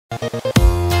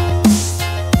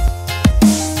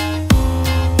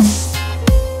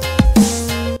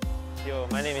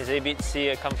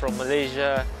spicy. I come from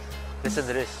Malaysia. Listen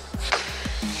to this.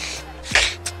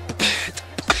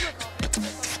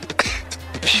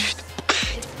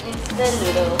 Instant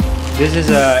noodle. This is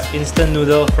a instant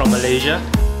noodle from Malaysia.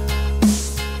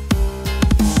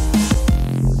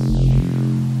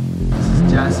 This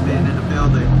is Jasmine in the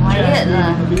building. Quiet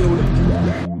lah.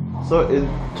 So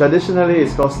traditionally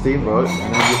it's called steamboat,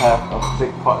 and then you have a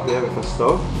big pot there with a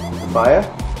stove, a fire.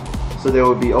 So there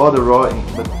will be all the raw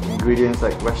ingredients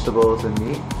like vegetables and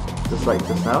meat, just like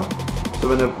just now. So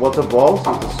when the water boils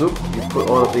with the soup, you put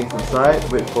all the things inside,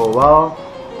 wait for a while,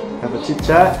 have a chit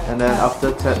chat, and then after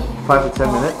 5 to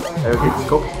 10 minutes, everything's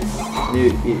cooked, and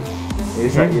you eat. You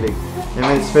start eating. And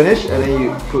when it's finished, and then you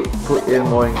put in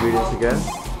more ingredients again,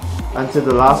 until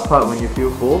the last part when you feel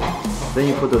full. Then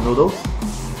you put the noodles,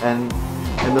 and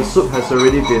the soup has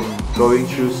already been going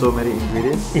through so many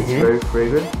ingredients. It's very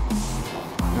fragrant.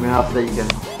 And then after that you can,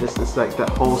 it's like that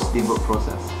whole steamboat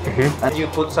process. And you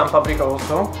put some paprika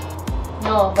also?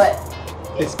 No, but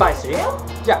It's spicy?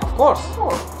 Yeah, of course.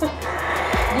 oh.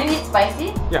 Do you eat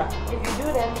spicy? Yeah. If you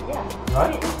do, then yeah.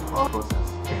 Right. Process.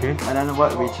 And then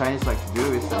what we Chinese like to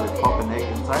do is that we pop an egg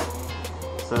inside,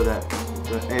 so that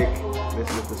the egg with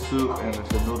the soup and with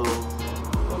the noodles,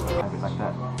 have it like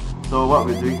that. So what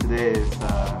we're doing today is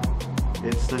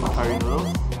instant curry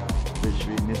noodles, which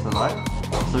we miss a lot.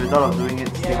 So we thought of doing it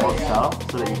steamboat style,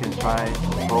 so that you can try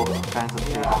both kinds of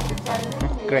flavors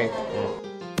inside. Great.